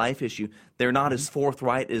or the life issue, they're not as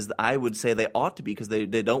forthright as I would say they ought to be because they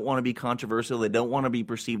don't want to be controversial. They don't want to be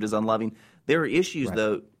perceived as unloving. There are issues,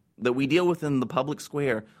 though, that we deal with in the public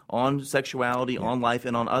square on sexuality, on life,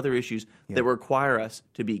 and on other issues that require us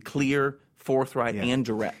to be clear, forthright, and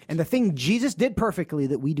direct. And the thing Jesus did perfectly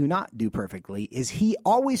that we do not do perfectly is he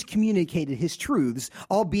always communicated his truths,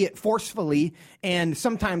 albeit forcefully and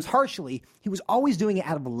sometimes harshly. He was always doing it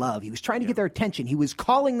out of love. He was trying to get their attention. He was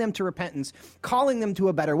calling them to repentance, calling them to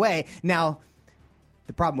a better way. Now,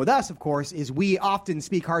 the problem with us, of course, is we often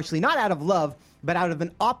speak harshly, not out of love, but out of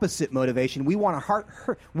an opposite motivation. We want to harm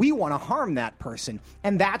that person.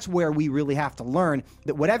 And that's where we really have to learn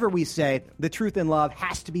that whatever we say, the truth in love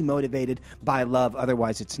has to be motivated by love.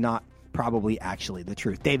 Otherwise, it's not probably actually the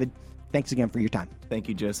truth. David, thanks again for your time. Thank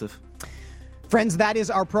you, Joseph. Friends, that is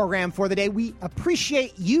our program for the day. We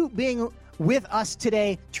appreciate you being with us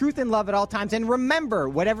today. Truth and love at all times. And remember,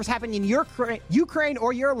 whatever's happening in your Ukraine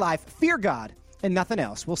or your life, fear God and nothing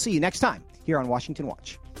else. We'll see you next time here on Washington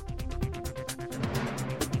Watch.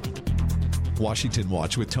 Washington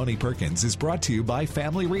Watch with Tony Perkins is brought to you by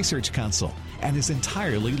Family Research Council and is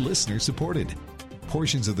entirely listener-supported.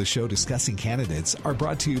 Portions of the show discussing candidates are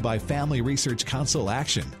brought to you by Family Research Council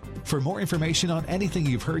Action. For more information on anything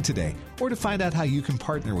you've heard today, or to find out how you can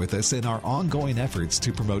partner with us in our ongoing efforts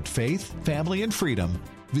to promote faith, family, and freedom,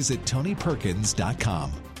 visit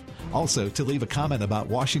TonyPerkins.com. Also, to leave a comment about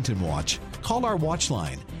Washington Watch, call our watch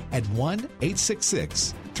line at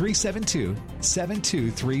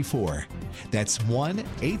 1-866-372-7234. That's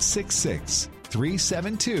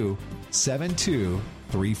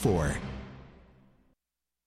 1-866-372-7234.